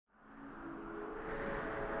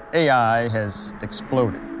AI has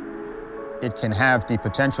exploded. It can have the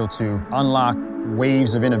potential to unlock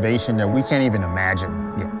waves of innovation that we can't even imagine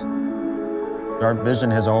yet. Our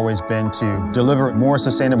vision has always been to deliver more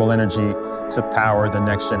sustainable energy to power the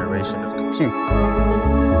next generation of compute.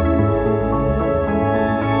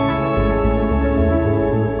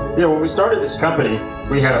 When we started this company,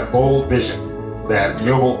 we had a bold vision that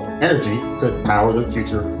renewable energy could power the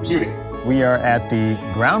future of computing. We are at the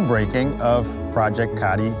groundbreaking of Project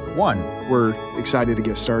Kati 1. We're excited to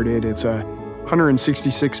get started. It's a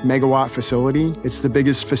 166 megawatt facility. It's the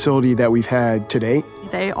biggest facility that we've had to date.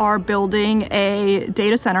 They are building a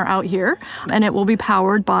data center out here, and it will be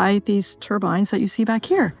powered by these turbines that you see back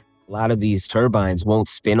here. A lot of these turbines won't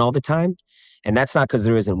spin all the time, and that's not because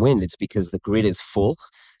there isn't wind, it's because the grid is full.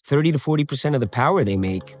 30 to 40% of the power they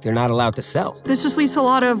make, they're not allowed to sell. This just leads to a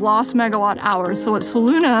lot of lost megawatt hours. So what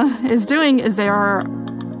Soluna is doing is they are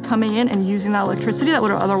coming in and using that electricity that would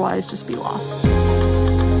otherwise just be lost.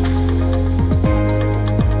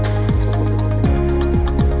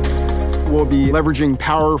 We'll be leveraging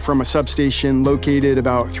power from a substation located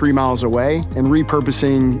about 3 miles away and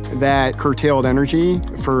repurposing that curtailed energy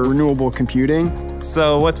for renewable computing.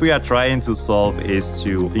 So what we are trying to solve is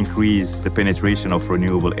to increase the penetration of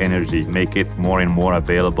renewable energy, make it more and more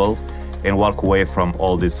available, and walk away from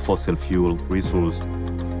all this fossil fuel resource.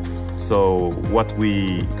 So what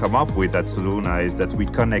we come up with at Soluna is that we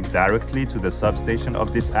connect directly to the substation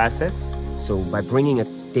of these assets. So by bringing a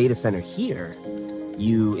data center here,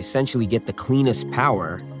 you essentially get the cleanest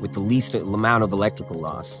power with the least amount of electrical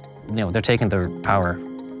loss. They're taking their power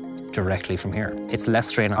directly from here. It's less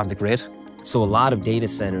strain on the grid. So a lot of data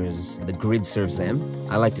centers, the grid serves them.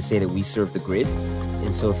 I like to say that we serve the grid.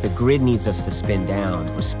 And so if the grid needs us to spin down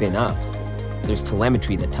or spin up, there's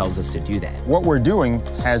telemetry that tells us to do that. What we're doing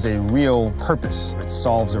has a real purpose. It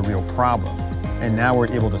solves a real problem. And now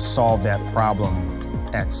we're able to solve that problem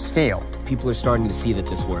at scale. People are starting to see that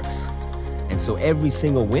this works. And so every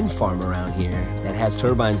single wind farm around here that has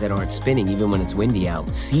turbines that aren't spinning, even when it's windy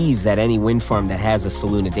out, sees that any wind farm that has a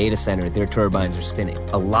Soluna data center, their turbines are spinning.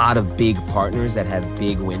 A lot of big partners that have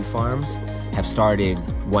big wind farms have started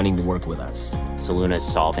wanting to work with us. Soluna is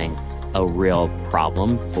solving a real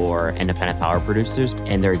problem for independent power producers,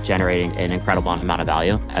 and they're generating an incredible amount of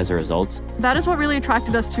value as a result. That is what really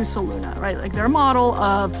attracted us to Soluna, right? Like their model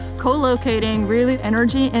of co-locating really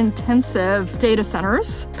energy-intensive data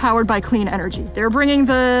centers powered by clean energy. They're bringing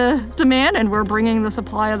the demand and we're bringing the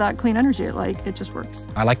supply of that clean energy. It just works.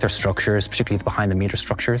 I like their structures, particularly the behind-the-meter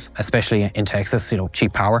structures, especially in Texas,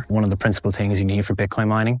 cheap power. One of the principal things you need for Bitcoin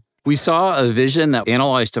mining. We saw a vision that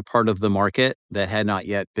analyzed a part of the market that had not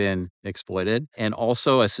yet been exploited, and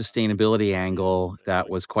also a sustainability angle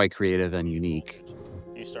that was quite creative and unique.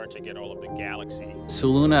 You start to get all of the galaxy.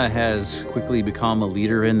 Soluna has quickly become a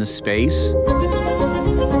leader in the space.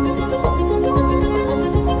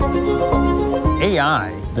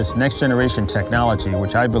 AI, this next generation technology,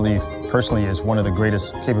 which I believe personally is one of the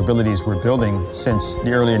greatest capabilities we're building since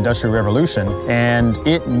the early industrial revolution, and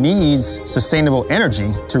it needs sustainable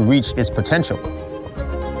energy to reach its potential.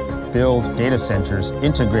 Build data centers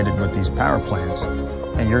integrated with these power plants,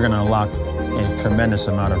 and you're going to unlock a tremendous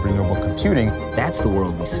amount of renewable computing. That's the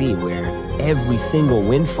world we see, where every single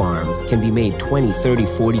wind farm can be made 20, 30,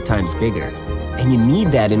 40 times bigger. And you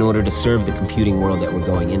need that in order to serve the computing world that we're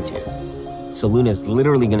going into. Soluna is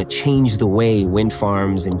literally going to change the way wind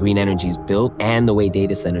farms and green energy is built and the way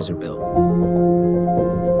data centers are built.